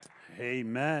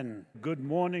Amen. Good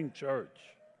morning, church.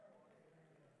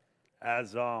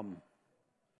 As I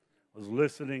was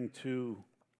listening to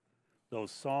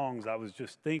those songs, I was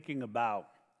just thinking about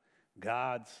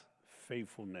God's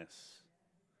faithfulness.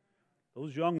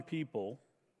 Those young people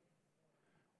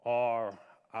are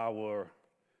our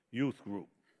youth group.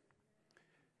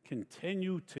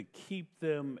 Continue to keep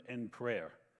them in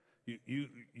prayer.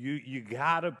 You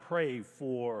gotta pray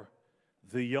for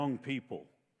the young people.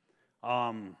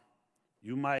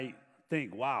 You might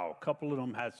think, wow, a couple of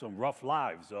them had some rough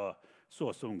lives.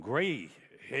 Saw some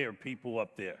gray-haired people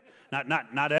up there.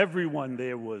 Not everyone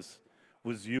there was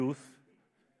youth,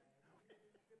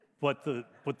 but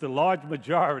the large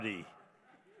majority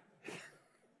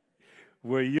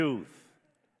were youth.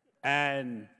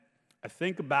 And I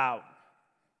think about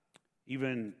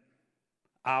even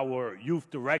our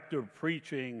youth director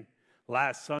preaching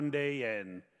last Sunday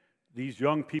and these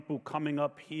young people coming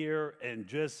up here and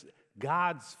just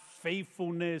God's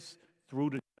faithfulness through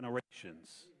the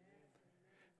generations.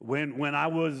 When I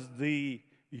was the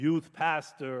youth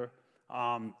pastor,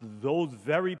 those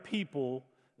very people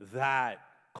that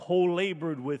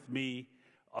co-labored with me,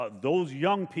 those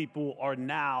young people are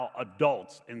now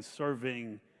adults and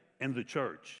serving in the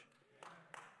church.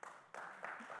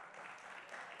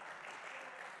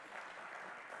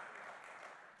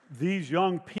 These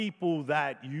young people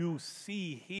that you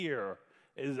see here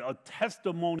is a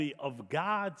testimony of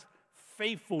God's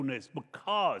faithfulness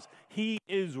because He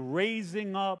is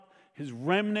raising up His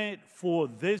remnant for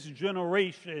this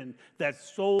generation that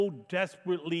so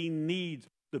desperately needs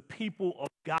the people of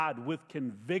God with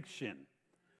conviction.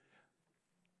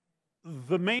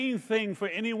 The main thing for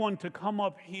anyone to come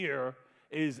up here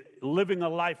is living a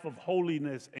life of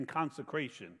holiness and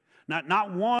consecration.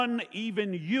 Not one,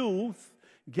 even youth,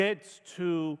 gets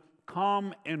to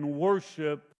come and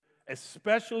worship,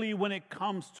 especially when it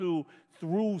comes to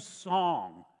through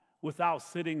song, without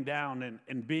sitting down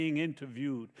and being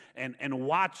interviewed and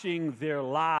watching their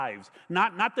lives.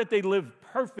 Not that they live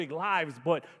perfect lives,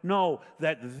 but know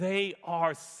that they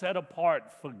are set apart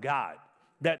for God.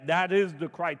 That is the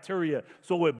criteria.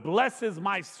 So it blesses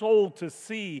my soul to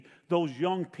see those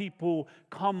young people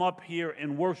come up here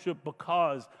and worship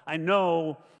because I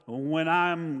know when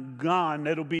I'm gone,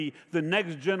 it'll be the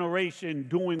next generation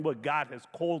doing what God has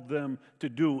called them to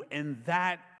do. And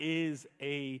that is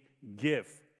a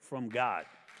gift from God.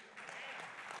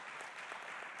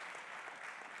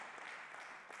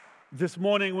 This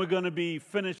morning, we're going to be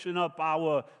finishing up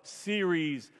our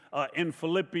series in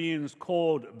Philippians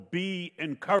called Be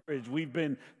Encouraged. We've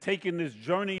been taking this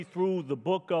journey through the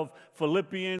book of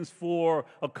Philippians for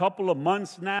a couple of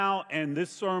months now, and this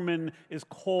sermon is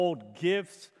called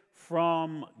Gifts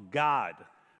from God.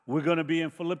 We're going to be in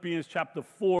Philippians chapter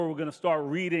 4. We're going to start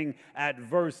reading at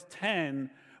verse 10.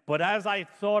 But as I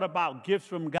thought about gifts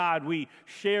from God, we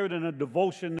shared in a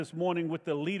devotion this morning with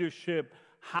the leadership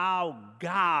how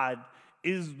God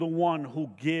is the one who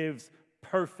gives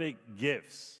perfect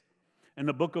gifts. In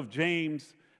the book of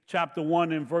James, chapter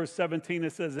 1 and verse 17,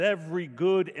 it says, "Every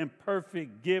good and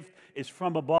perfect gift is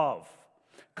from above,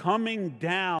 coming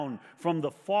down from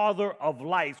the Father of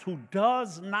lights, who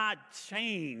does not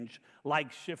change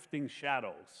like shifting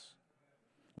shadows."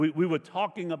 We were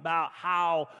talking about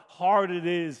how hard it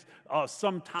is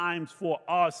sometimes for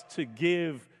us to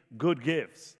give good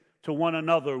gifts to one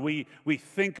another. We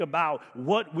think about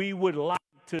what we would like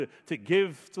to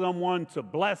give someone, to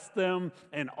bless them,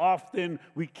 and often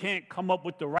we can't come up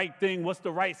with the right thing. What's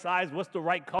the right size? What's the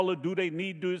right color? Do they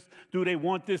need this? Do they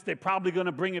want this? They're probably going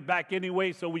to bring it back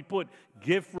anyway, so we put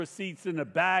gift receipts in the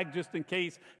bag just in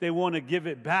case they want to give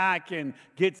it back and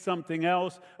get something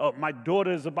else. My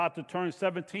daughter is about to turn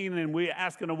 17, and we're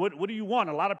asking her, what do you want?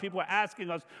 A lot of people are asking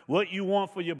us what you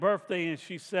want for your birthday, and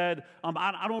she said,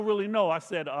 I don't really know. I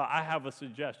said, I have a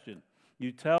suggestion.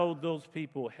 You tell those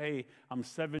people, hey, I'm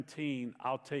 17,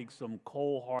 I'll take some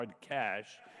cold hard cash,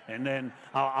 and then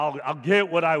I'll get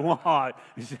what I want.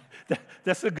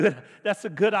 That's a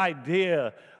good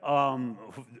idea,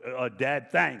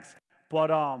 Dad, thanks.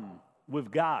 But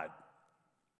with God,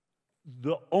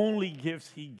 the only gifts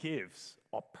He gives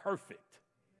are perfect.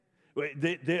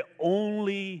 They're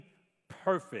only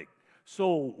perfect.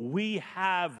 So we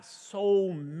have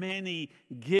so many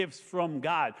gifts from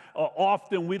God.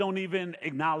 Often we don't even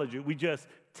acknowledge it. We just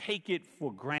take it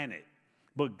for granted.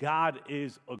 But God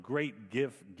is a great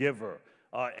gift giver.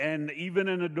 And even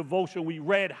in the devotion, we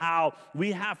read how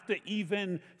we have to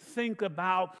even think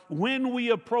about when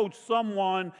we approach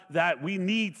someone that we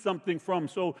need something from.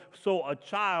 So a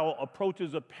child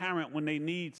approaches a parent when they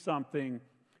need something.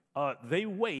 They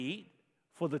wait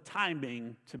for the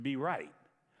timing to be right.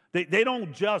 They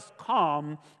don't just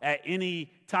come at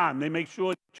any time. They make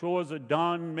sure chores are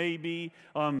done, maybe,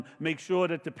 make sure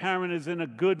that the parent is in a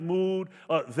good mood.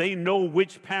 They know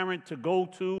which parent to go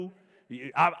to.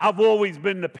 I've always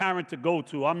been the parent to go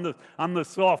to. I'm the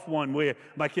soft one where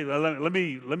my kids, let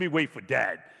me wait for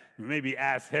dad. Maybe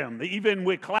ask him. Even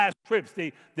with class trips,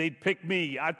 they'd pick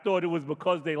me. I thought it was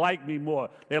because they like me more.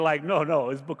 They're like, no,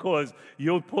 it's because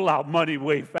you'll pull out money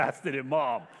way faster than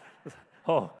mom.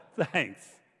 Oh, thanks.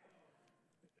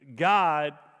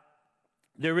 God,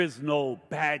 there is no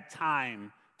bad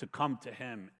time to come to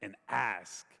him and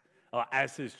ask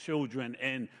as his children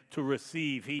and to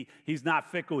receive. He's not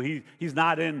fickle. He's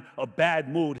not in a bad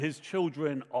mood. His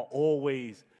children are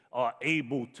always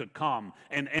able to come.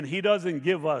 And he doesn't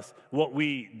give us what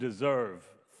we deserve,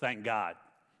 thank God.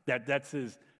 That's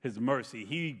his mercy.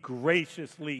 He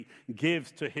graciously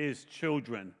gives to his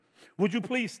children. Would you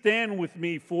please stand with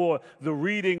me for the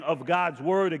reading of God's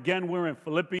word? Again, we're in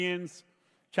Philippians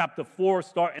chapter 4,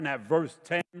 starting at verse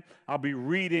 10. I'll be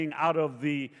reading out of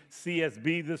the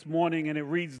CSB this morning, and it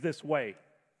reads this way.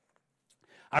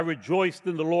 I rejoiced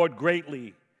in the Lord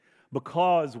greatly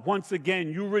because once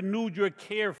again you renewed your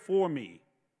care for me.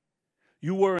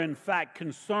 You were in fact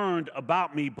concerned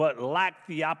about me, but lacked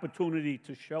the opportunity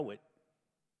to show it.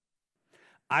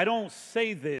 I don't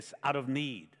say this out of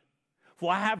need,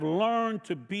 for I have learned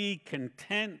to be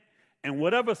content in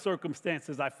whatever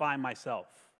circumstances I find myself.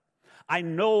 I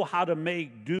know how to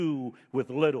make do with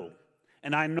little,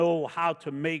 and I know how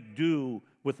to make do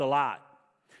with a lot.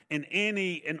 In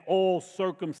any and all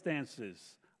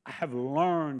circumstances, I have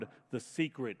learned the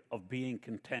secret of being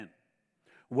content,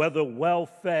 whether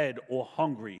well-fed or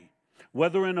hungry,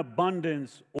 whether in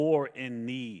abundance or in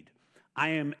need. I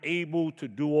am able to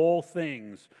do all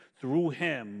things through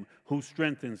him who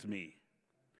strengthens me.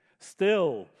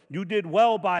 Still, you did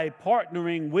well by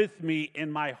partnering with me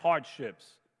in my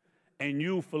hardships. And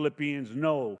you, Philippians,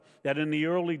 know that in the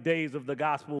early days of the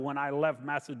gospel, when I left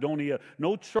Macedonia,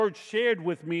 no church shared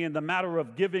with me in the matter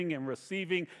of giving and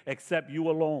receiving except you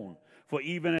alone. For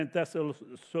even in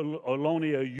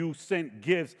Thessalonica, you sent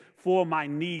gifts for my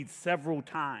needs several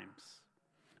times.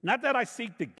 Not that I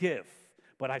seek the gift,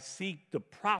 but I seek the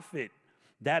profit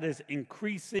that is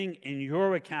increasing in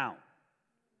your account.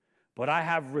 But I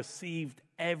have received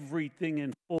everything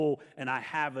in full, and I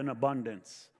have an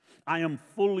abundance. I am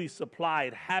fully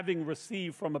supplied, having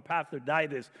received from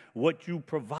Epaphroditus what you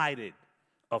provided,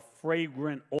 a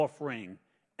fragrant offering,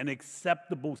 an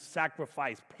acceptable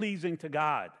sacrifice, pleasing to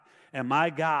God. And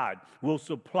my God will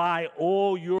supply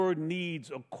all your needs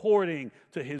according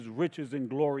to his riches and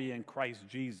glory in Christ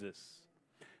Jesus.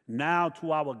 Now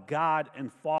to our God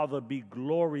and Father be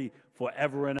glory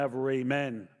forever and ever.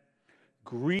 Amen.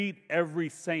 Greet every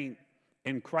saint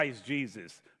in Christ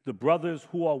Jesus. The brothers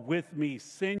who are with me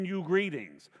send you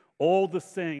greetings. All the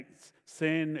saints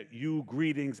send you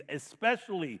greetings,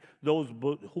 especially those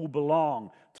who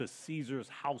belong to Caesar's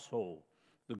household.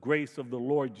 The grace of the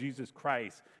Lord Jesus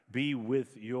Christ be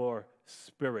with your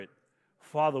spirit.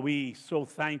 Father, we so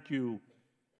thank you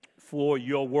for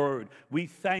your word. We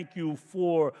thank you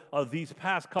for these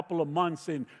past couple of months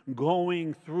in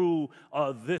going through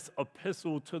this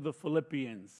epistle to the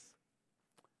Philippians.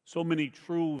 So many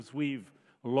truths we've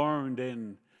learned,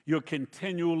 and you're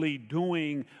continually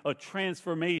doing a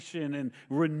transformation and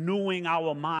renewing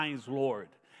our minds, Lord,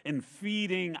 and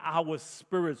feeding our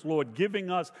spirits, Lord,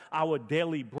 giving us our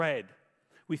daily bread.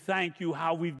 We thank you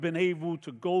how we've been able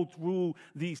to go through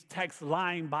these texts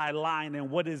line by line and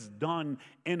what is done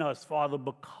in us, Father,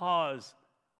 because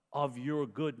of your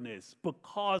goodness,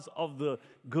 because of the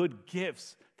good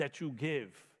gifts that you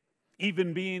give.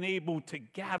 Even being able to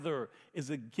gather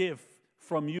is a gift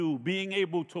from you. Being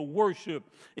able to worship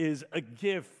is a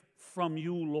gift from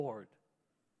you, Lord.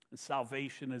 And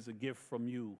salvation is a gift from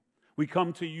you. We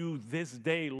come to you this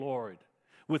day, Lord,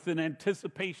 with an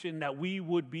anticipation that we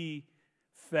would be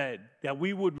fed, that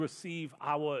we would receive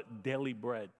our daily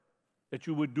bread, that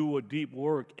you would do a deep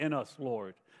work in us,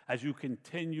 Lord, as you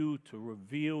continue to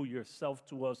reveal yourself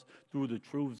to us through the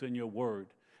truths in your word.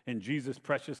 In Jesus'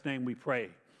 precious name we pray.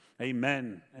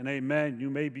 Amen and amen. You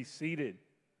may be seated.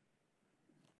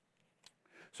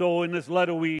 So in this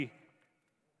letter, we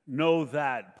know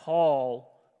that Paul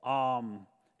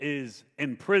is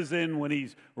in prison when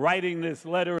he's writing this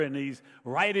letter, and he's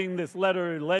writing this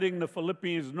letter and letting the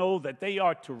Philippians know that they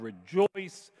are to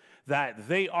rejoice, that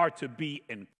they are to be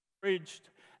encouraged.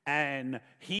 And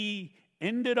he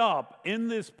ended up in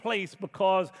this place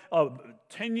because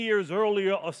 10 years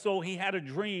earlier or so, he had a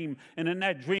dream. And in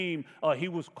that dream, he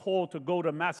was called to go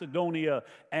to Macedonia,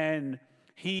 and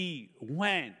he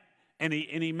went. and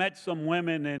he met some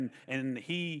women, and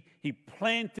he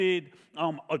planted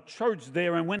a church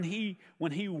there. And when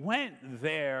he went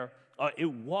there, it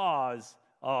was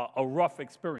a rough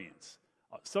experience.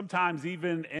 Sometimes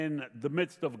even in the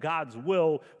midst of God's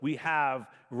will, we have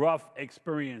rough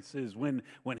experiences. When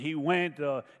he went,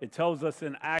 it tells us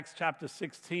in Acts chapter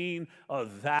 16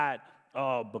 that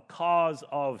because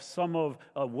of some of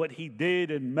what he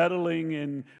did and meddling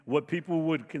in what people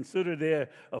would consider their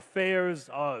affairs,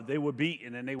 they were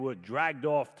beaten and they were dragged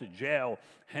off to jail,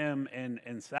 him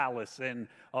and Silas. And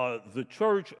the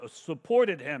church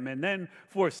supported him. And then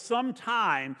for some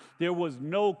time, there was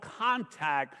no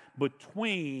contact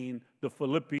between the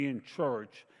Philippian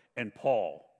church and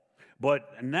Paul.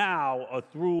 But now,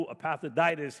 through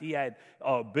Epaphroditus, he had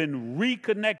been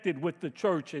reconnected with the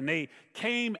church, and they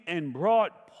came and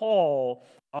brought Paul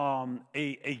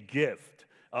a gift,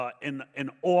 an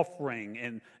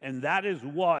offering, and that is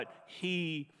what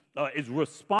he is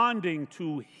responding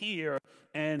to here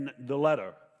in the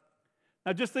letter.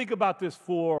 Now, just think about this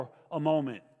for a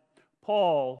moment.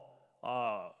 Paul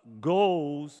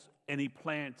goes and he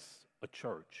plants a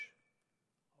church.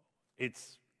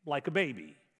 It's like a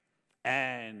baby.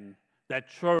 And that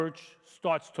church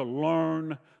starts to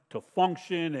learn to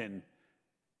function, and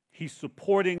he's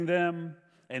supporting them,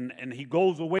 and he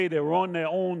goes away. They're on their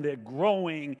own. They're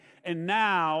growing. And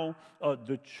now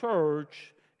the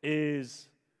church is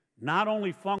not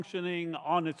only functioning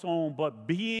on its own, but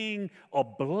being a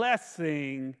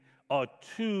blessing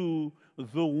to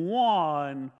the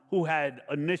one who had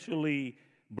initially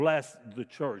blessed the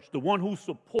church. The one who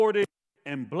supported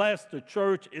and blessed the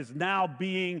church is now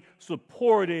being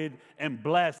supported and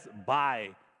blessed by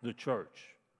the church.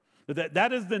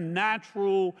 That is the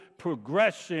natural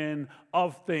progression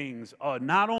of things,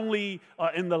 not only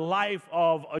in the life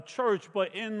of a church,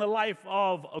 but in the life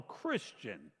of a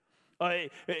Christian.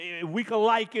 We can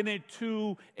liken it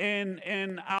to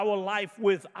in our life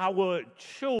with our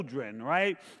children,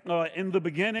 right? In the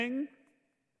beginning,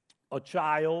 a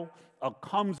child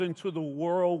comes into the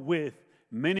world with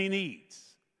many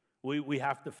needs. We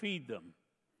have to feed them.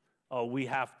 We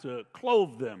have to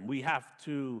clothe them. We have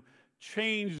to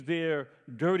change their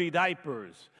dirty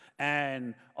diapers.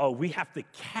 And we have to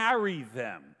carry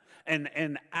them.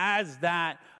 And as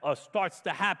that starts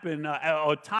to happen,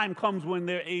 a time comes when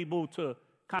they're able to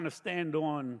kind of stand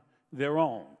on their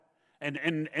own.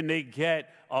 And they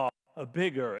get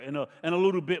bigger and a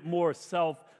little bit more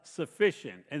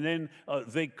self-sufficient. And then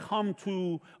they come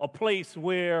to a place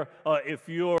where if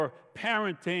you're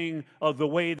parenting the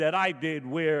way that I did,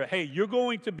 where, hey, you're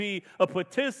going to be a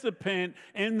participant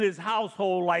in this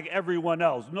household like everyone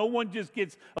else. No one just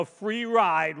gets a free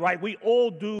ride, right? We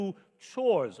all do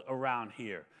chores around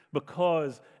here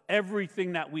because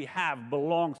everything that we have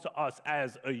belongs to us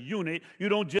as a unit. You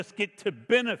don't just get to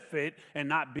benefit and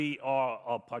not be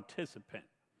a participant.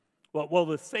 Well,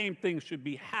 the same thing should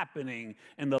be happening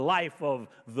in the life of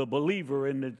the believer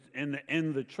in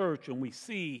the church. And we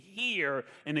see here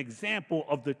an example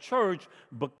of the church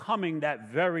becoming that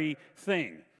very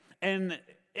thing. And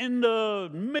in the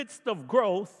midst of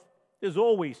growth, there's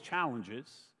always challenges.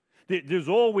 There's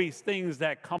always things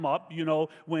that come up. You know,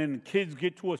 when kids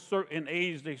get to a certain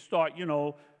age, they start,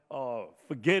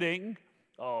 forgetting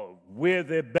where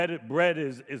their bread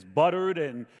is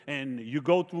buttered, and you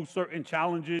go through certain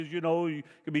challenges. You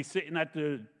could be sitting at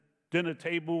the dinner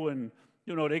table and,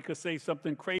 they could say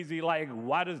something crazy like,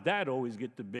 why does Dad always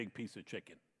get the big piece of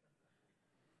chicken?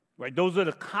 Right? Those are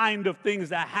the kind of things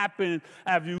that happen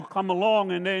as you come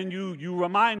along, and then you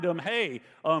remind them, hey,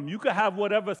 you could have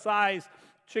whatever size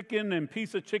chicken and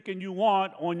piece of chicken you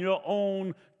want on your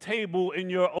own table in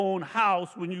your own house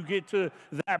when you get to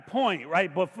that point,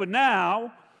 right? But for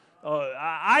now,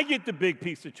 I get the big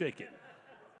piece of chicken.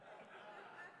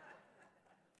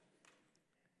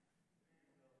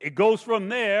 It goes from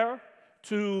there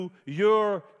to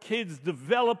your kids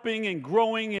developing and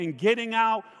growing and getting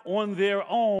out on their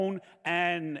own,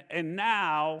 and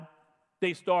now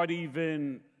they start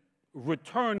even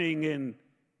returning and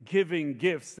giving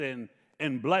gifts and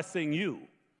blessing you.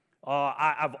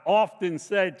 I've often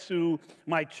said to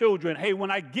my children, hey,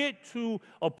 when I get to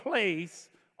a place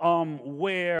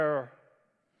where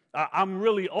I'm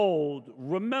really old,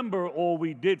 remember all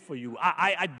we did for you.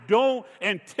 I don't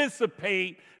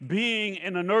anticipate being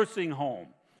in a nursing home.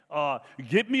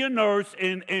 Get me a nurse,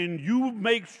 and you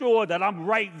make sure that I'm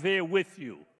right there with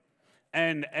you.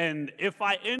 And if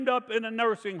I end up in a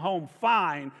nursing home,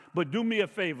 fine, but do me a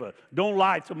favor, don't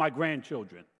lie to my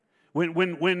grandchildren.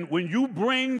 When you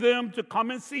bring them to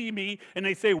come and see me and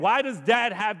they say, why does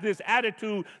Dad have this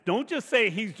attitude? Don't just say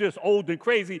he's just old and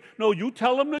crazy. No, you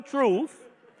tell them the truth.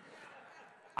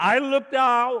 I looked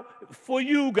out for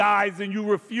you guys and you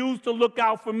refused to look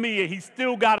out for me, and he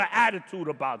still got an attitude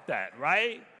about that,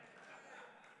 right?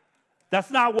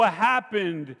 That's not what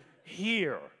happened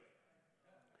here.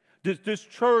 This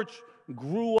church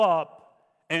grew up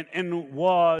and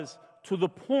was to the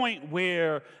point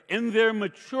where in their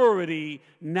maturity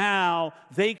now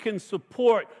they can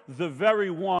support the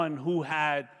very one who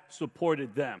had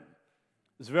supported them.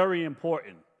 It's very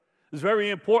important. It's very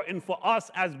important for us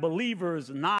as believers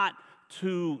not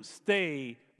to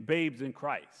stay babes in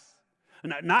Christ.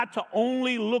 Not to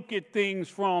only look at things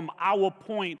from our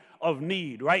point of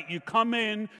need, right? You come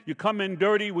in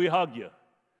dirty, we hug you.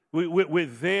 We're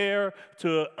there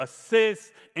to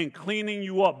assist in cleaning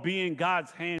you up, being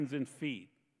God's hands and feet,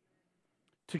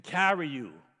 to carry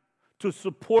you, to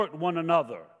support one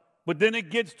another. But then it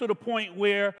gets to the point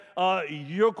where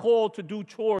you're called to do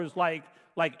chores like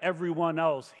everyone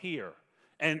else here,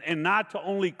 and not to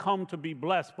only come to be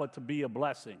blessed, but to be a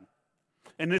blessing.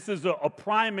 And this is a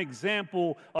prime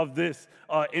example of this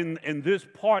in this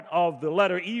part of the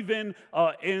letter, even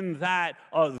in that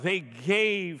they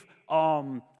gave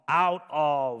out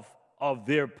of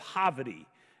their poverty.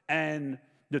 And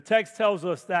the text tells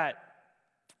us that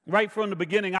right from the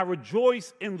beginning, I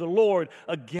rejoice in the Lord.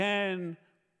 Again,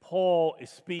 Paul is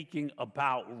speaking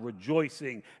about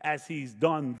rejoicing as he's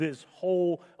done this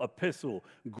whole epistle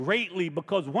greatly,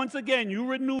 because once again, you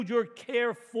renewed your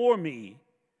care for me.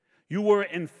 You were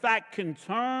in fact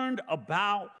concerned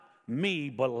about me,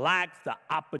 but lacked the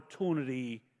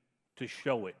opportunity to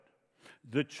show it.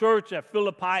 The church at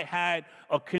Philippi had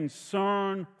a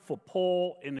concern for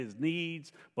Paul and his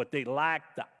needs, but they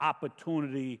lacked the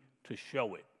opportunity to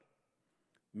show it.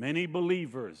 Many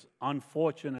believers,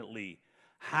 unfortunately,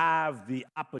 have the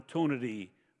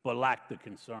opportunity but lack the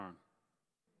concern.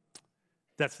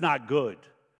 That's not good.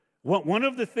 One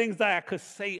of the things that I could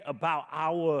say about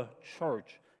our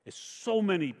church is so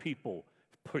many people,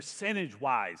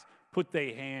 percentage-wise, put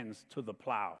their hands to the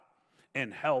plow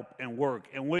and help and work.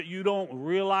 And what you don't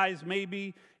realize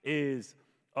maybe is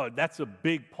that's a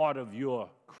big part of your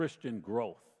Christian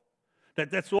growth.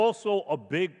 That's also a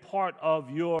big part of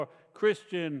your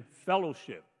Christian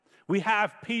fellowship. We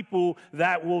have people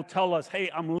that will tell us, hey,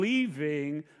 I'm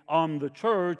leaving the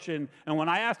church. And when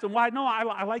I ask them why, no,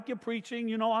 I like your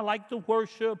preaching, I like to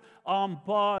worship,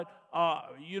 but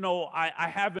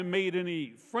I haven't made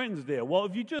any friends there. Well,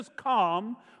 if you just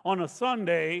come on a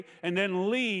Sunday and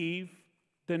then leave,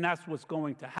 then that's what's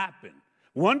going to happen.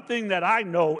 One thing that I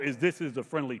know is this is a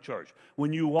friendly church.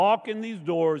 When you walk in these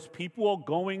doors, people are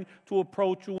going to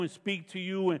approach you and speak to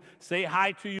you and say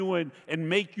hi to you and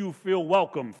make you feel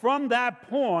welcome. From that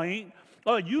point,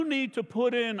 you need to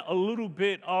put in a little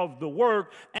bit of the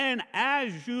work. And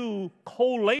as you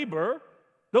co-labor,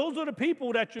 those are the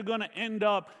people that you're going to end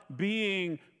up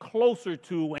being closer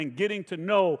to and getting to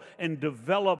know and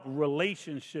develop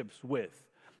relationships with.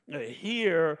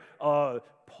 Here,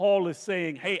 Paul is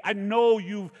saying, hey, I know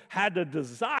you've had a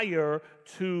desire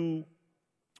to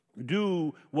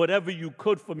do whatever you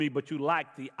could for me, but you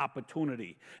lacked the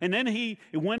opportunity. And then he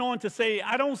went on to say,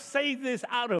 I don't say this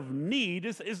out of need.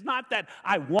 It's not that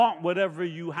I want whatever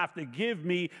you have to give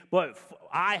me, but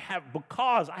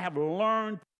because I have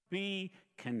learned to be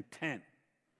content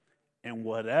in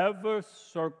whatever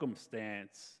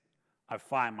circumstance I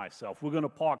find myself. We're going to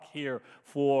park here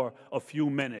for a few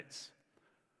minutes.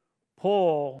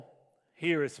 Paul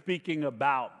here is speaking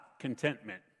about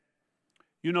contentment.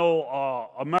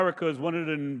 America is one of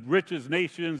the richest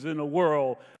nations in the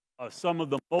world. Some of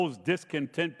the most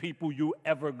discontent people you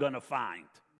ever going to find.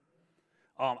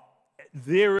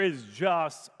 There is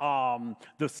just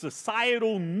the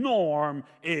societal norm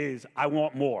is I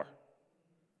want more.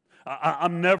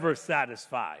 I'm never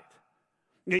satisfied.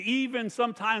 Even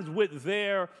sometimes with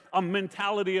their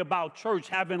mentality about church,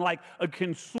 having like a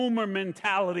consumer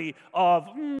mentality of,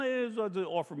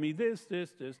 offer me this.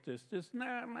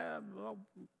 Nah.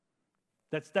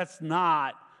 That's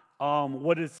not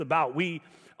what it's about. We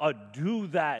do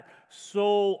that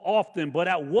so often, but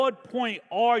at what point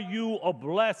are you a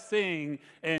blessing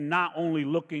and not only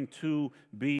looking to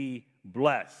be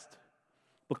blessed?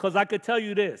 Because I could tell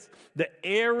you this, the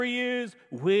areas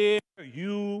where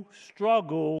you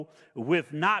struggle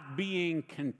with not being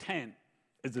content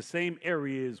is the same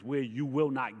areas where you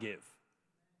will not give.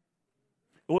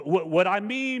 What I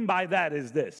mean by that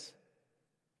is this.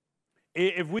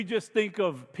 If we just think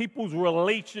of people's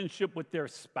relationship with their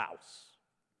spouse,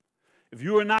 if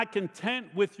you are not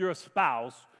content with your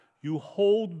spouse, you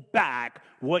hold back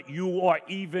what you are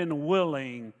even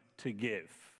willing to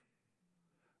give.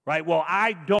 Right? Well,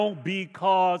 I don't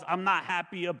because I'm not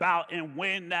happy about and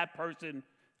when that person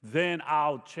then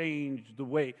I'll change the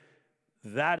way.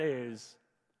 That is,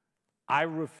 I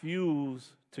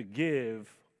refuse to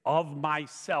give of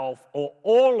myself or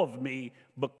all of me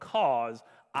because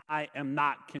I am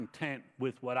not content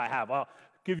with what I have. I'll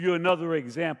give you another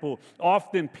example.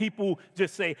 Often people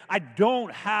just say, I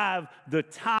don't have the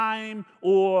time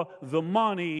or the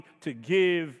money to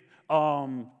give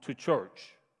to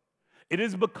church. It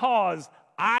is because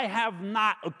I have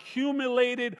not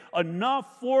accumulated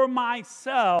enough for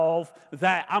myself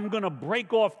that I'm going to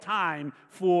break off time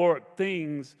for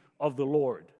things of the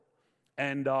Lord.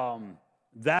 And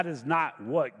that is not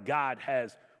what God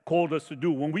has called us to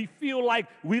do. When we feel like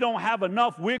we don't have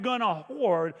enough, we're going to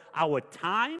hoard our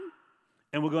time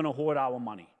and we're going to hoard our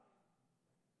money.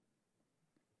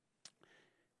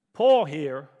 Paul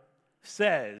here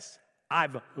says,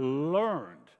 I've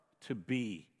learned to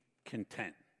be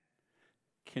content.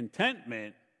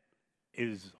 Contentment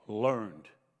is learned.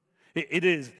 It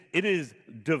is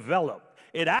developed.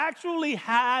 It actually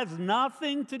has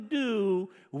nothing to do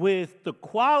with the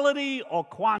quality or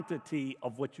quantity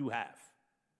of what you have.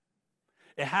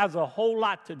 It has a whole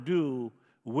lot to do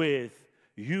with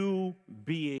you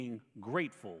being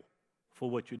grateful for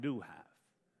what you do have.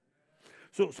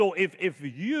 So if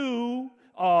you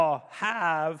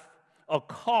have a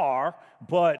car,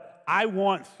 but I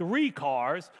want 3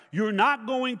 cars, you're not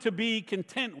going to be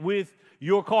content with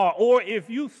your car. Or if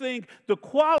you think the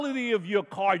quality of your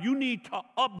car, you need to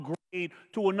upgrade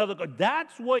to another car,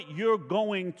 that's what you're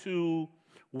going to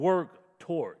work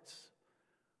towards.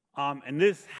 And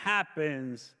this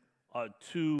happens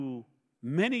to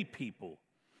many people.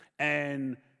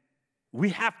 And we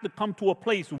have to come to a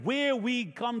place where we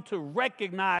come to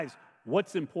recognize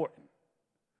what's important.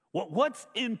 What's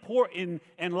important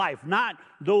in life, not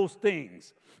those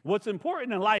things. What's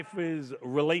important in life is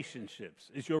relationships.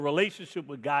 It's your relationship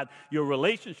with God, your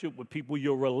relationship with people,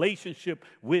 your relationship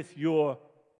with your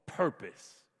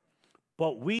purpose.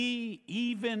 But we,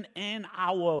 even in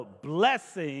our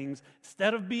blessings,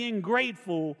 instead of being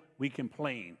grateful, we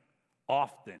complain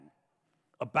often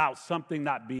about something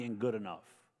not being good enough.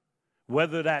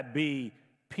 Whether that be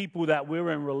people that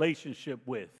we're in relationship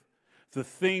with, the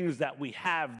things that we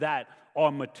have that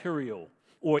are material,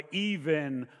 or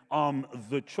even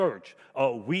the church.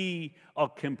 We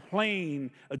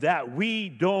complain that we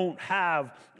don't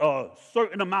have a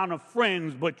certain amount of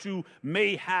friends, but you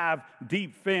may have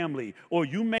deep family, or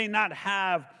you may not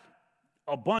have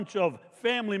a bunch of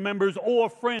family members or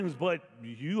friends, but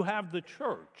you have the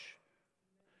church.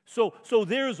 So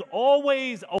there's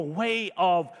always a way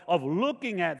of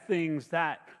looking at things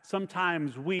that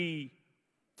sometimes we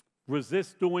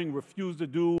resist doing, refuse to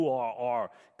do, or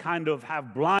kind of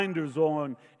have blinders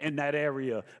on in that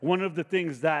area. One of the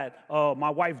things that my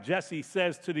wife Jessie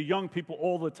says to the young people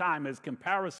all the time is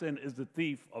comparison is the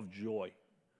thief of joy.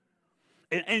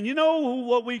 And you know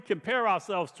what we compare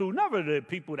ourselves to? Never the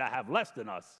people that have less than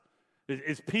us.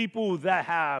 It's people that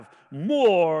have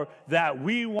more that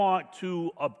we want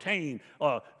to obtain,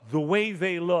 the way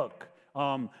they look,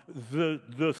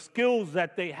 the skills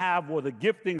that they have, or the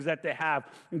giftings that they have,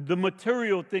 the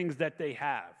material things that they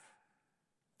have.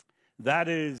 That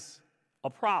is a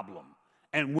problem.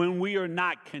 And when we are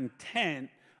not content,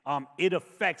 it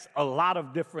affects a lot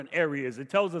of different areas. It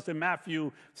tells us in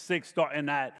Matthew 6, starting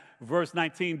at verse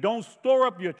 19, don't store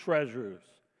up your treasures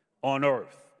on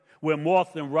earth, where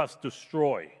moth and rust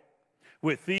destroy,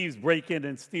 where thieves break in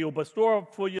and steal, but store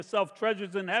up for yourself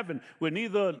treasures in heaven, where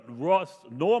neither rust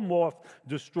nor moth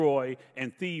destroy,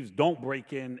 and thieves don't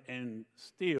break in and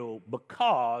steal,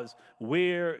 because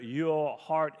where your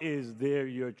heart is, there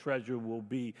your treasure will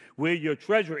be. Where your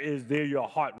treasure is, there your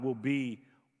heart will be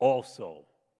also.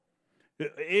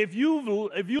 If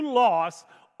you lost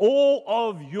all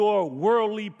of your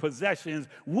worldly possessions,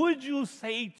 would you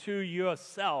say to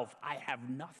yourself, I have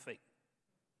nothing?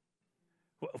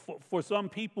 For some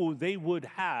people, they would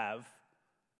have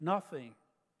nothing.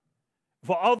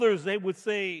 For others, they would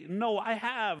say, no, I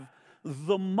have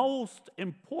the most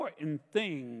important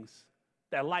things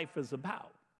that life is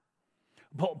about.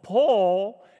 But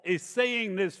Paul is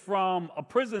saying this from a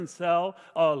prison cell,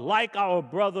 like our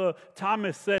brother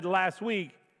Thomas said last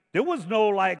week. There was no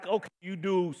like, okay, you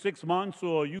do 6 months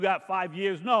or you got 5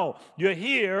 years. No, you're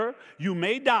here, you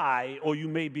may die or you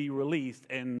may be released,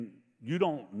 and you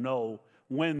don't know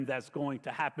when that's going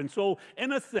to happen. So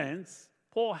in a sense,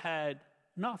 Paul had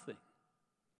nothing.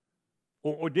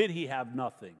 Or did he have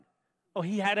nothing? Oh,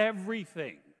 he had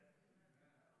everything.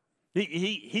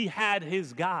 He had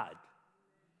his God.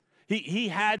 He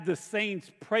had the saints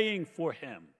praying for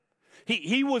him.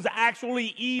 He was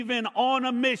actually even on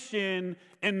a mission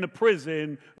in the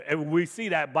prison, and we see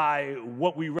that by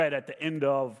what we read at the end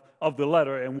of the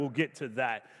letter, and we'll get to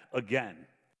that again.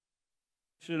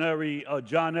 Missionary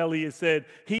John Eliot said,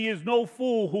 "He is no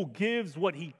fool who gives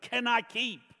what he cannot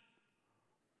keep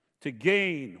to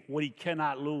gain what he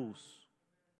cannot lose."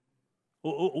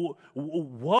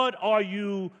 What are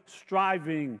you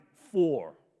striving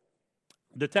for?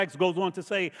 The text goes on to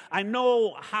say, "I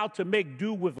know how to make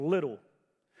do with little,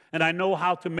 and I know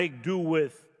how to make do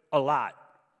with a lot.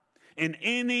 In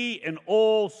any and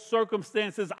all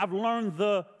circumstances, I've learned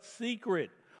the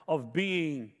secret of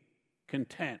being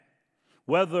content,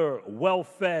 whether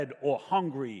well-fed or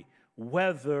hungry,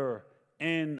 whether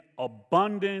in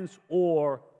abundance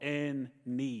or in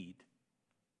need."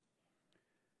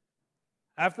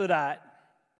 After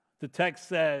that, the text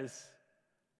says,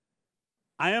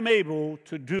 "I am able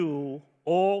to do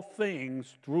all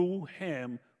things through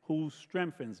him who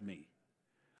strengthens me."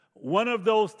 One of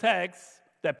those texts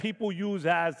that people use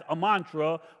as a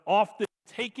mantra, often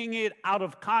taking it out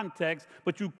of context,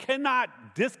 but you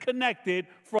cannot disconnect it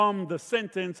from the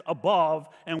sentence above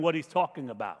and what he's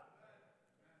talking about.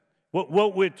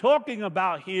 What we're talking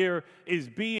about here is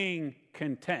being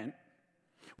content.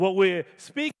 What we're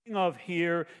speaking of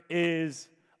here is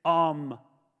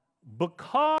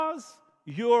because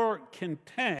you're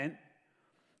content,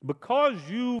 because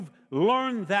you've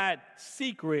learned that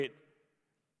secret,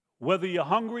 whether you're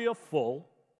hungry or full,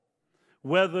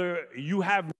 whether you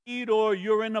have need or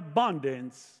you're in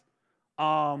abundance,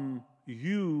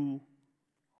 you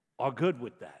are good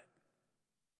with that.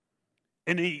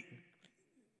 And he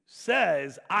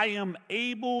says, "I am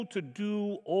able to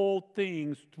do all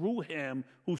things through him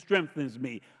who strengthens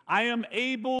me." I am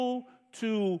able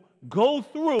to go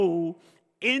through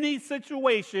any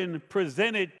situation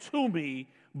presented to me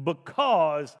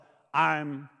because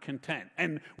I'm content.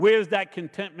 And where's that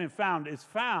contentment found? It's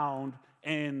found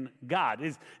in God.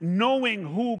 It's knowing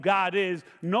who God is,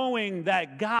 knowing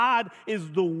that God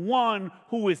is the one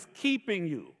who is keeping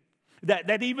you.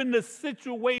 That even the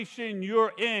situation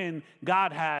you're in,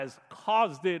 God has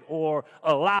caused it or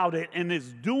allowed it and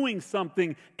is doing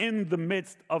something in the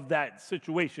midst of that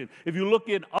situation. If you look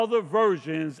at other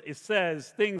versions, it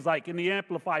says things like in the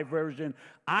Amplified version,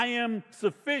 "I am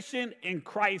sufficient in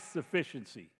Christ's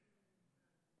sufficiency."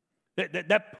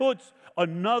 That puts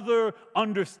another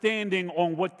understanding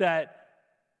on what that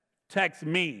text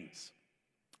means.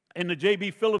 In the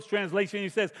J.B. Phillips translation, he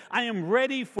says, "I am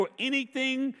ready for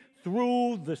anything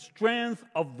through the strength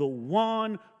of the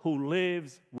one who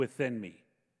lives within me."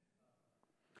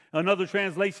 Another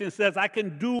translation says, "I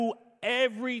can do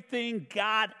everything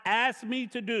God asks me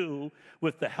to do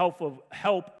with the help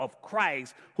of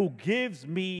Christ, who gives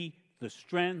me the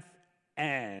strength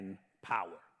and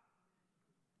power."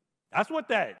 That's what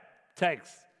that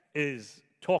text is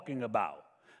talking about.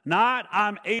 Not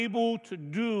 "I'm able to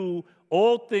do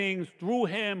all things through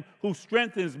him who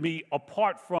strengthens me,"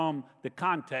 apart from the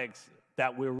context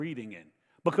that we're reading in,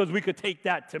 because we could take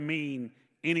that to mean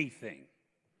anything.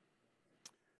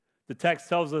 The text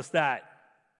tells us that,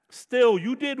 "Still,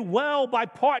 you did well by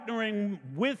partnering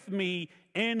with me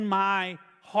in my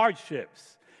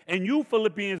hardships. And you,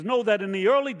 Philippians, know that in the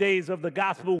early days of the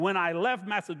gospel, when I left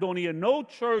Macedonia, no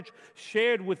church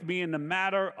shared with me in the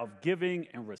matter of giving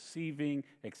and receiving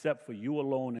except for you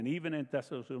alone. And even in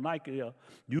Thessalonica,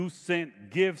 you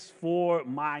sent gifts for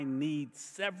my needs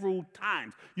several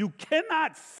times." You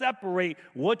cannot separate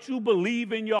what you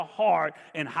believe in your heart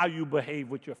and how you behave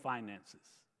with your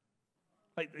finances.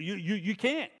 Like you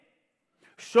can't.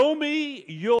 Show me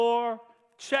your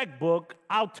checkbook,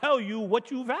 I'll tell you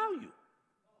what you value.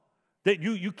 That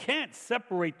you can't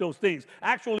separate those things.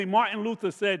 Actually, Martin Luther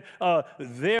said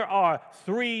there are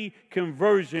 3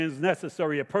 conversions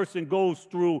necessary. A person goes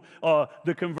through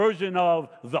the conversion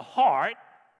of the heart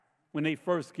when they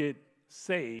first get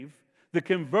saved, the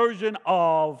conversion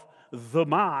of the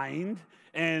mind,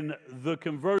 and the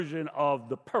conversion of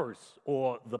the purse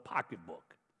or the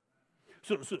pocketbook.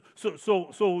 So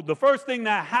the first thing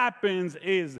that happens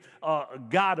is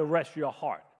God arrests your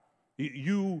heart.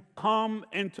 You come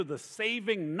into the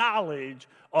saving knowledge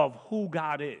of who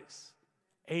God is.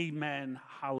 Amen.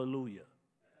 Hallelujah.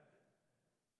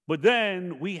 But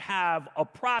then we have a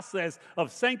process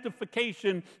of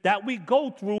sanctification that we go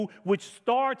through, which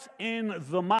starts in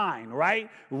the mind,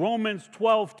 right? Romans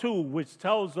 12:2, which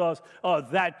tells us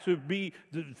that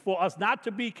for us not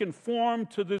to be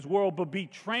conformed to this world, but be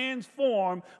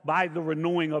transformed by the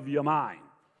renewing of your mind.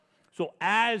 So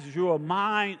as your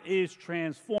mind is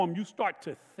transformed, you start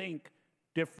to think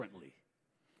differently.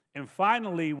 And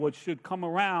finally, what should come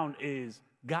around is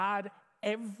God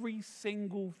every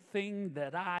single thing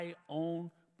that I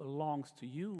own belongs to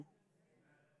you.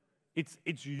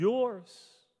 It's yours.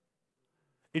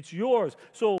 It's yours.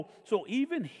 So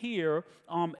even here,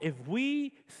 if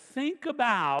we think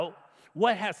about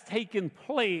what has taken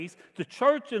place, the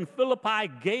church in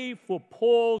Philippi gave for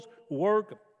Paul's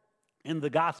work in the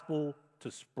gospel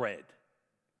to spread.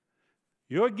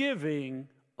 Your giving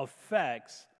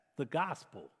affects the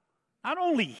gospel. Not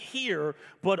only here,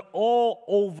 but all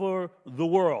over the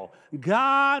world.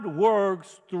 God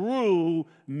works through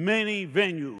many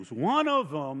venues. One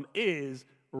of them is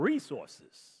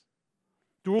resources,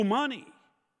 through money.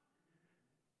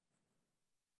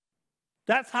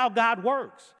 That's how God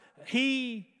works.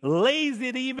 He lays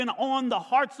it even on the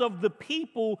hearts of the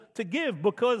people to give,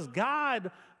 because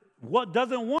God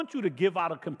doesn't want you to give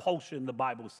out of compulsion, the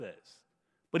Bible says.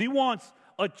 But he wants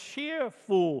a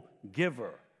cheerful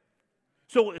giver.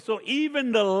 So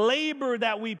even the labor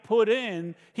that we put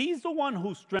in, he's the one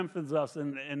who strengthens us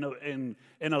and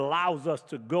allows us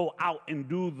to go out and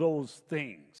do those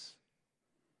things.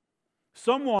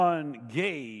 Someone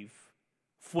gave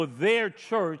for their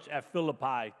church at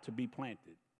Philippi to be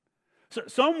planted. So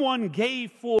someone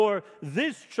gave for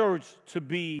this church to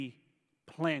be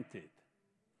planted.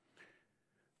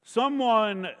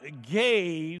 Someone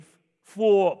gave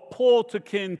for Paul to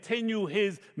continue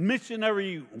his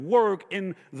missionary work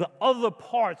in the other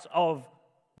parts of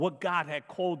what God had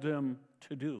called him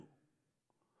to do.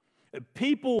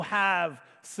 People have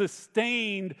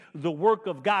sustained the work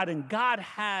of God, and God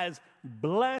has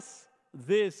blessed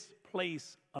this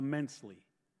place immensely.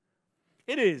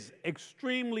 It is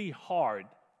extremely hard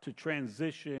to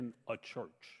transition a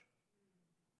church.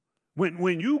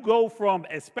 When you go from,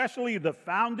 especially the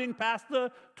founding pastor,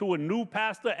 to a new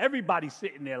pastor, everybody's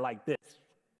sitting there like this.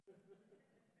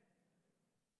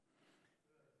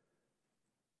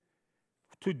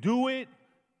 To do it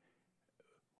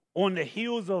on the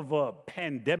heels of a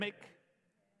pandemic,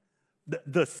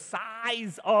 the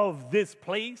size of this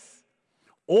place,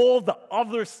 all the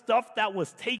other stuff that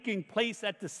was taking place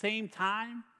at the same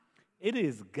time, it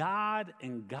is God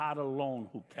and God alone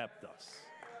who kept us.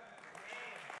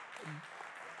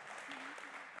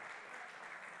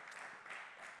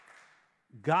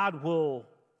 God will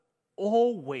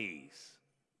always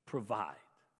provide.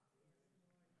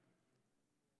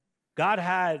 God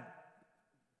had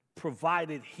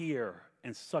provided here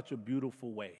in such a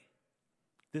beautiful way.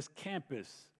 This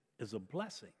campus is a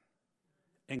blessing,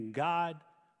 and God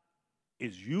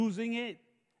is using it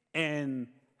and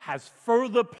has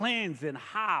further plans in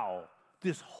how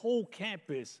this whole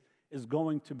campus is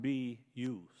going to be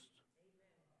used.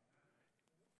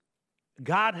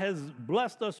 God has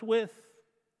blessed us with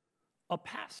a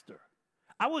pastor.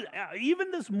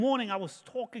 Even this morning, I was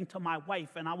talking to my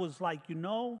wife, and I was like,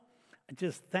 I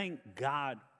just thank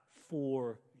God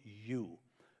for you.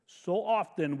 So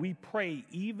often we pray,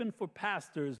 even for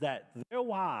pastors, that their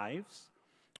wives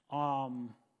are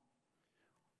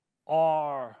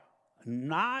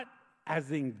not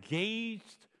as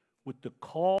engaged with the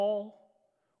call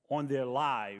on their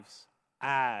lives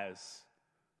as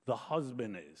the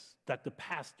husband is, that the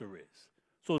pastor is.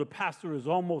 So the pastor is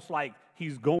almost like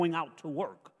he's going out to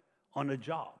work on a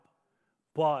job.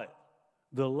 But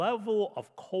the level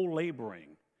of co-laboring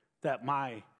that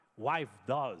my wife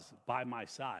does by my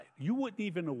side, you wouldn't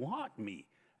even want me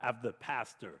as the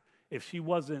pastor if she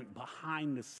wasn't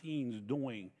behind the scenes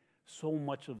doing so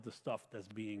much of the stuff that's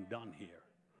being done here.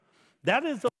 That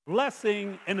is a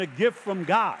blessing and a gift from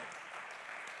God.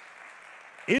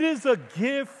 It is a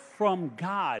gift from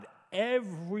God.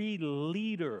 Every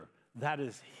leader that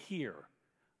is here,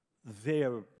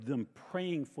 them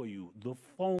praying for you, the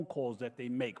phone calls that they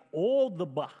make, all the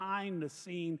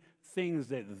behind-the-scene things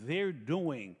that they're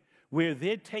doing, where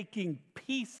they're taking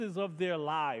pieces of their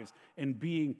lives and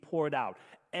being poured out.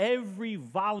 Every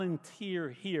volunteer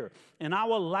here. In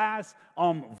our last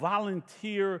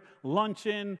volunteer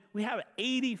luncheon, we have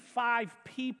 85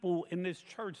 people in this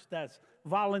church that's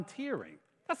volunteering.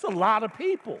 That's a lot of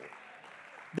people.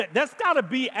 That's got to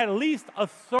be at least a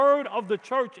third of the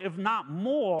church, if not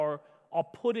more, are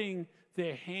putting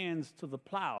their hands to the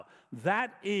plow.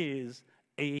 That is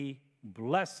a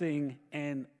blessing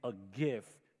and a gift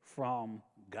from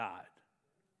God.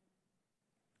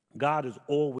 God is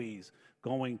always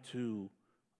going to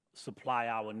supply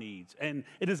our needs. And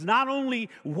it is not only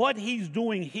what he's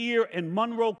doing here in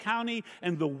Monroe County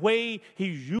and the way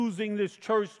he's using this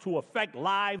church to affect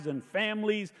lives and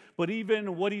families, but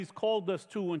even what he's called us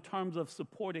to in terms of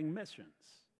supporting missions.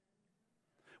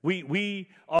 We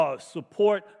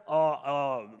support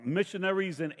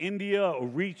missionaries in India,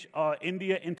 Reach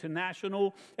India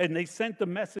International, and they sent the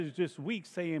message this week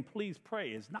saying, please pray.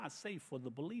 It's not safe for the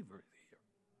believers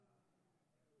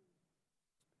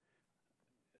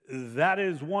here. That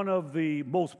is one of the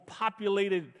most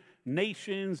populated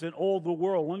nations in all the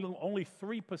world. Only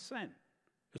 3%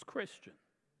 is Christian.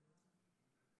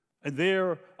 And they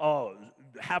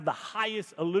have the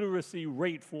highest illiteracy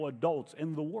rate for adults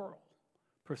in the world,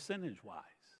 percentage-wise.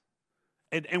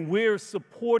 And we're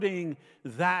supporting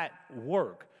that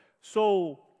work.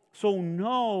 So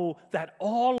know that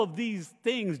all of these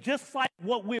things, just like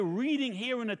what we're reading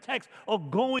here in the text, are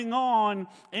going on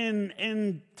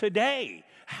in today,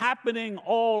 happening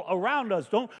all around us.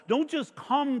 Don't just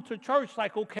come to church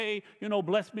like, okay,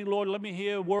 bless me, Lord, let me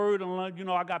hear a word,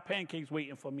 and I got pancakes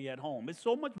waiting for me at home. It's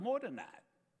so much more than that.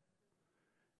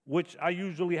 Which I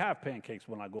usually have pancakes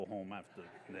when I go home after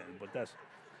that, but that's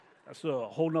a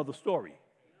whole nother story.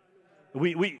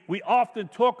 We often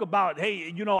talk about,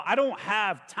 hey, I don't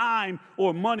have time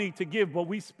or money to give, but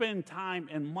we spend time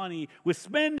and money. We're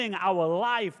spending our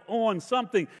life on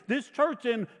something. This church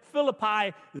in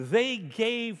Philippi, they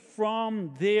gave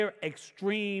from their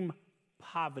extreme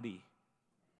poverty.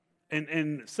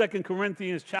 In 2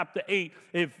 Corinthians chapter 8,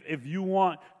 if you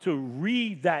want to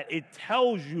read that, it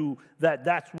tells you that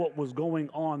that's what was going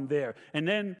on there. And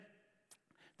then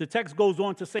the text goes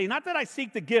on to say, not that I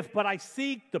seek the gift, but I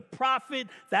seek the profit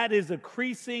that is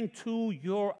increasing to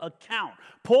your account.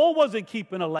 Paul wasn't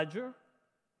keeping a ledger.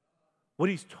 What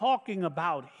he's talking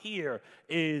about here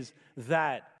is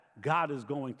that God is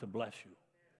going to bless you.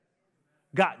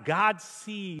 God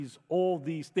sees all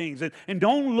these things. And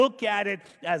don't look at it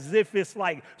as if it's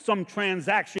like some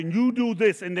transaction. You do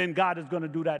this and then God is going to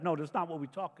do that. No, that's not what we're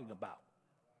talking about.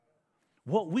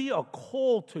 What we are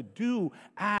called to do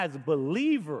as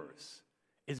believers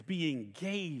is be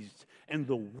engaged in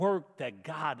the work that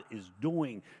God is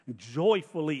doing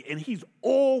joyfully. And he's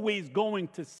always going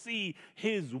to see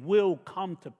his will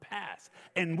come to pass.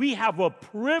 And we have a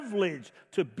privilege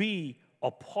to be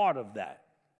a part of that.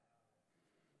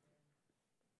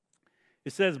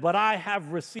 It says, but I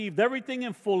have received everything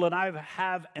in full, and I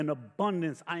have an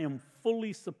abundance. I am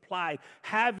fully supplied,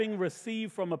 having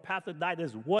received from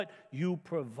Epaphroditus what you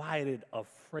provided, a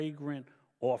fragrant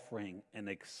offering, an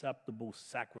acceptable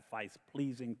sacrifice,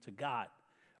 pleasing to God.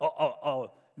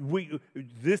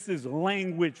 This is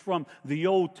language from the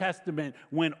Old Testament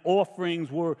when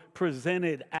offerings were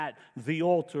presented at the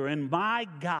altar. And my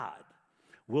God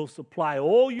will supply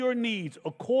all your needs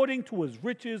according to his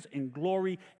riches and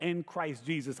glory in Christ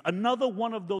Jesus. Another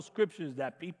one of those scriptures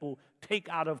that people take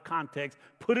out of context,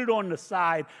 put it on the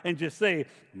side, and just say,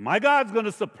 my God's going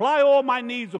to supply all my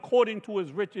needs according to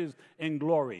his riches and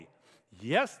glory.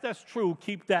 Yes, that's true.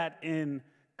 Keep that in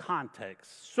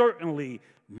context. Certainly,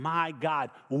 my God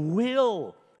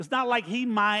will. It's not like he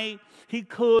might, he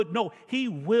could. No, he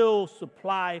will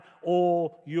supply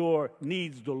all your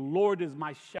needs. The Lord is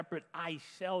my shepherd. I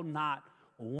shall not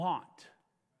want.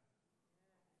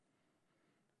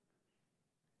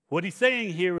 What he's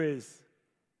saying here is,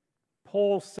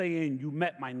 Paul's saying, you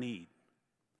met my need.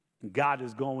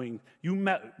 You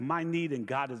met my need and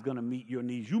God is going to meet your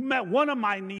needs. You met one of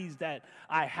my needs that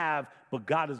I have, but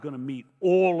God is going to meet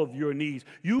all of your needs.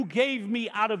 You gave me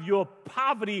out of your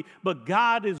poverty, but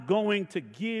God is going to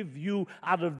give you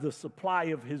out of the supply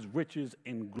of his riches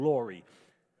and glory.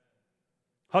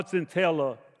 Hudson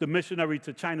Taylor, the missionary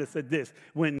to China, said this: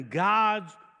 when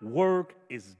God's work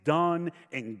is done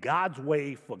in God's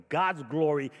way for God's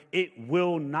glory, it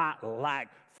will not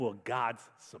lack for God's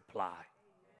supply.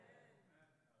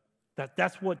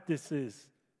 That's what this is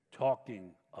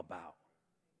talking about.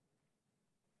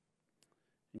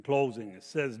 In closing, it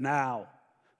says, now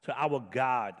to our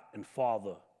God and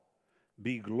Father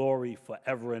be glory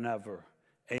forever and ever.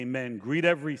 Amen. Greet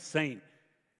every saint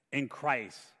in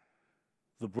Christ.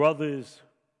 The brothers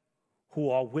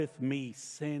who are with me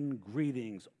send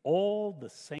greetings. All the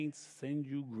saints send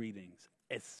you greetings,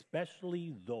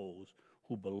 especially those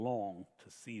who belong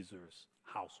to Caesar's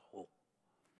household.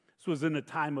 This was in the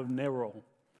time of Nero.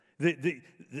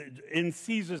 In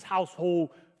Caesar's household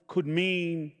could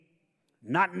mean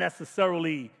not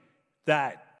necessarily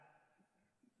that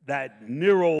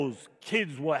Nero's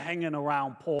kids were hanging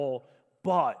around Paul,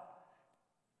 but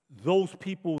those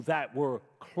people that were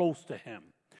close to him,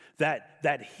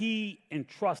 that he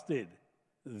entrusted,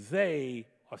 they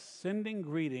are sending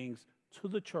greetings to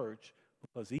the church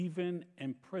because even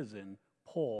in prison,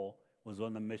 Paul was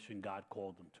on the mission God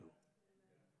called him to,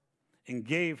 and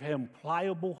gave him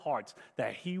pliable hearts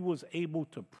that he was able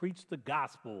to preach the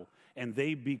gospel and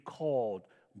they be called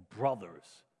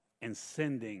brothers and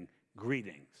sending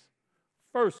greetings.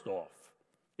 First off,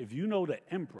 if you know the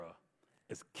emperor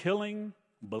is killing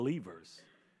believers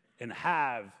and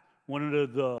have one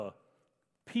of the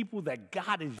people that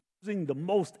God is using the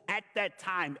most at that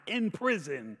time in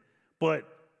prison, but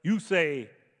you say,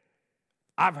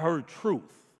 I've heard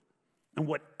truth, and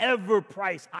whatever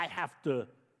price I have to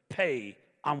pay,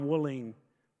 I'm willing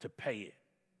to pay it.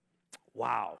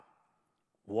 Wow,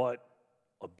 what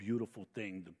a beautiful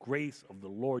thing. The grace of the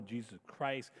Lord Jesus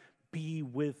Christ be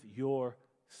with your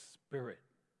spirit.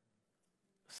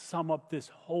 Sum up this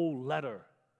whole letter.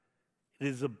 It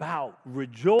is about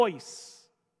rejoice,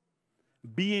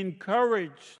 be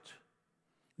encouraged,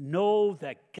 know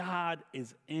that God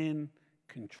is in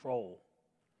control.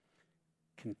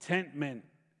 Contentment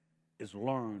is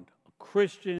learned. A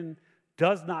Christian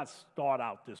does not start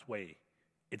out this way.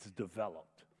 It's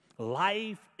developed.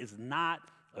 Life is not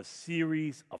a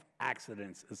series of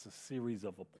accidents. It's a series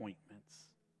of appointments.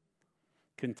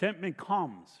 Contentment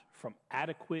comes from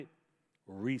adequate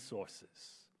resources.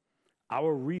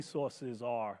 Our resources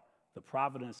are the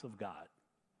providence of God,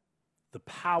 the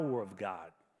power of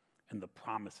God, and the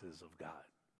promises of God.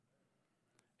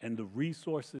 And the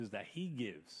resources that he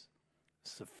gives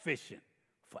sufficient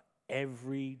for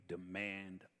every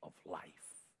demand of life.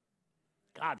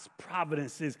 God's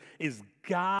providence is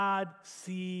God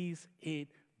sees it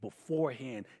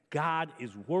beforehand. God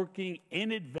is working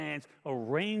in advance,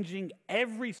 arranging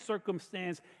every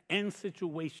circumstance and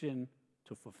situation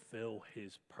to fulfill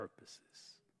his purposes.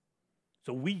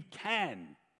 So we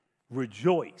can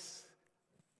rejoice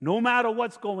no matter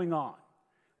what's going on.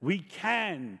 We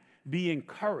can be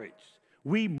encouraged.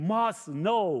 We must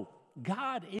know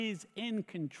God is in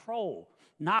control.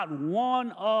 Not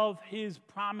one of his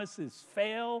promises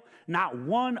fail. Not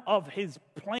one of his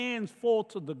plans fall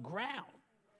to the ground.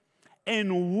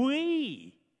 And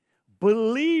we,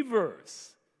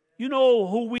 believers, you know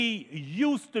who we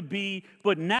used to be,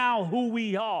 but now who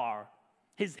we are,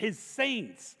 his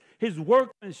saints, his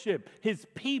workmanship, his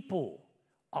people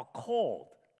are called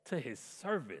to his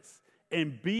service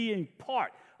and being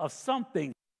part of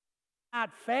something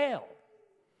not fail.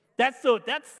 That's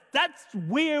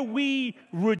where we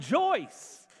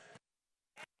rejoice.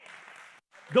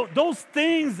 Those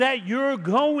things that you're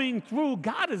going through,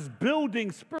 God is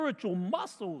building spiritual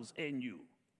muscles in you.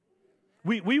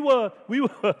 We were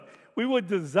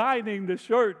designing the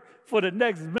shirt for the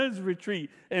next men's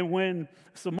retreat, and when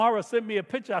Samara sent me a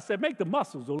picture, I said, make the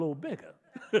muscles a little bigger.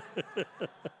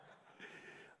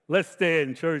 Let's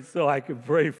stand, church, so I can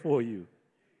pray for you.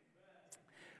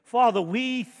 Father,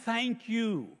 we thank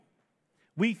you.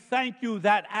 We thank you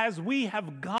that as we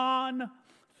have gone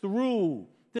through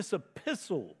this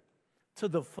epistle to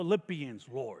the Philippians,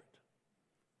 Lord,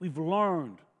 we've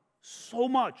learned so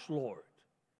much, Lord.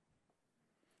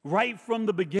 Right from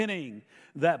the beginning,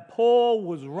 that Paul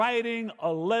was writing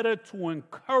a letter to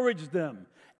encourage them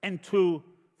and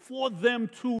for them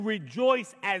to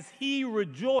rejoice as he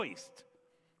rejoiced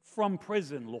from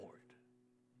prison, Lord.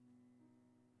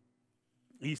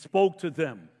 He spoke to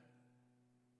them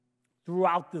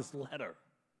throughout this letter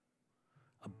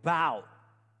about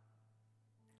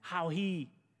how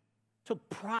he took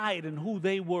pride in who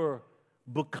they were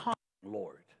becoming,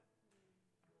 Lord.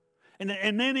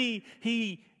 And then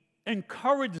he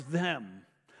encouraged them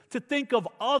to think of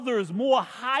others more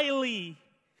highly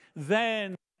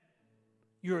than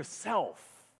yourself,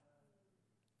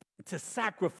 to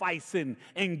sacrifice and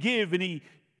give. And he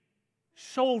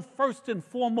showed first and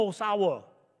foremost our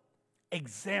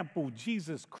example,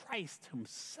 Jesus Christ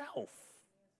himself.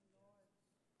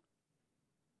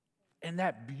 And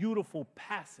that beautiful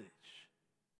passage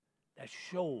that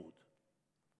showed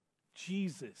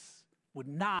Jesus would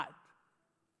not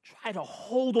try to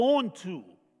hold on to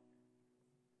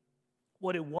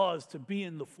what it was to be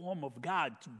in the form of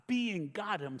God, to being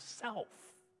God himself.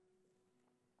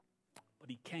 But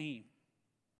he came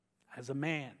as a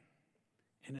man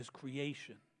in his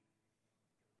creation,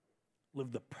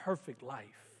 lived a perfect life,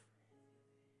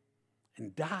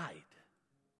 and died.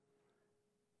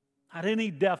 Not any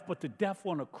death, but the death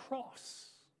on a cross.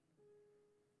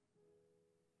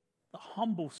 The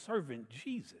humble servant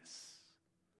Jesus.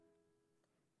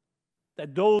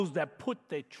 That those that put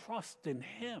their trust in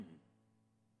him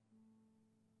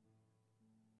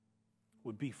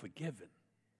would be forgiven,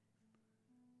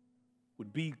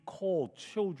 would be called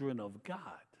children of God.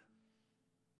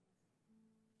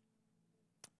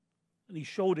 And he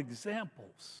showed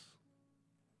examples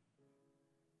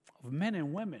of men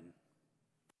and women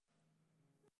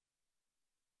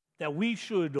that we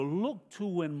should look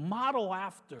to and model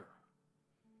after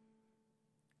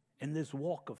in this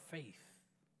walk of faith.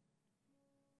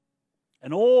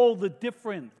 and all the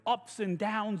different ups and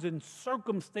downs and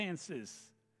circumstances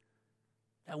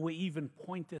that were even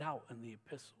pointed out in the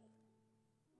epistle.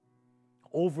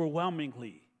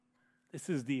 Overwhelmingly, this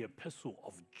is the epistle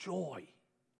of joy.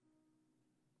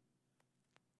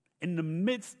 In the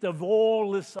midst of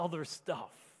all this other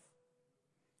stuff,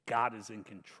 God is in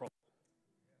control.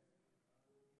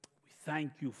 We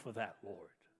thank you for that, Lord.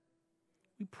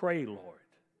 We pray, Lord.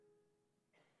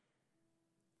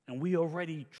 And we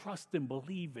already trust and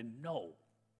believe and know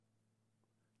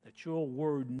that your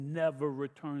word never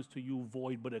returns to you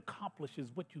void, but accomplishes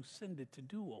what you send it to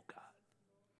do, oh God.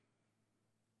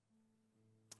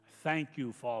 Thank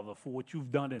you, Father, for what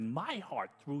you've done in my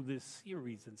heart through this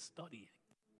series and studying.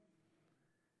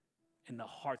 In the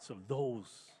hearts of those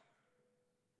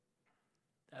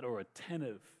that are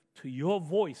attentive to your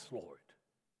voice, Lord.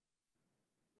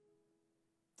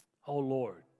 Oh,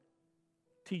 Lord,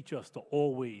 teach us to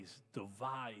always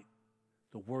divide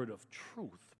the word of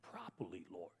truth properly,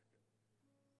 Lord.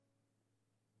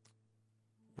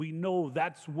 We know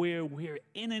that's where we're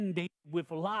inundated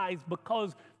with lies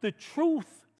because the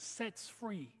truth sets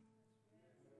free.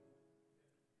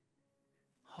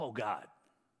 Oh, God.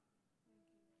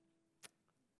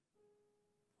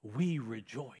 We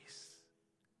rejoice.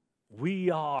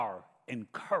 We are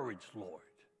encouraged, Lord.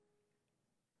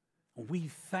 We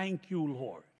thank you,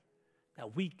 Lord,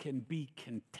 that we can be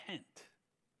content,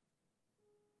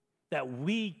 that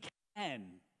we can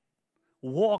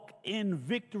walk in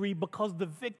victory because the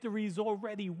victory is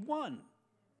already won.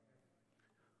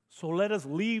 So let us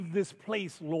leave this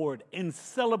place, Lord, in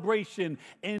celebration,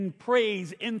 in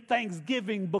praise, in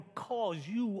thanksgiving, because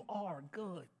you are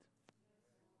good.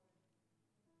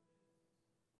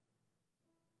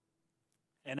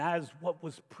 And as what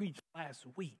was preached last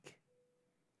week,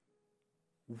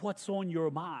 what's on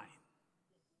your mind?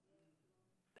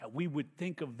 That we would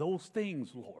think of those things,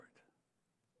 Lord,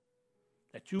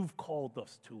 that you've called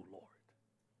us to, Lord.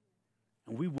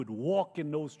 And we would walk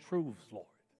in those truths, Lord.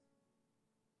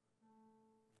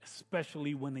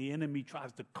 Especially when the enemy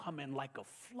tries to come in like a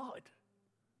flood.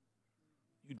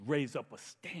 You'd raise up a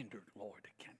standard, Lord,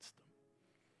 against them.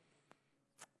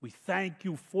 We thank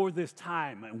you for this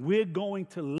time, and we're going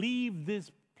to leave this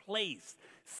place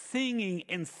singing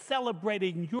and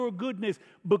celebrating your goodness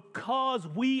because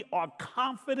we are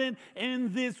confident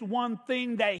in this one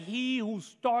thing, that he who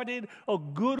started a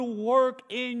good work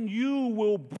in you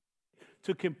will bring it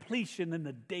to completion in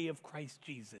the day of Christ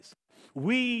Jesus.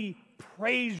 We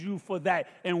praise you for that,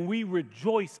 and we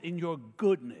rejoice in your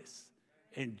goodness.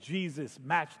 In Jesus'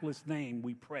 matchless name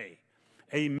we pray.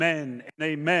 Amen and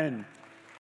amen.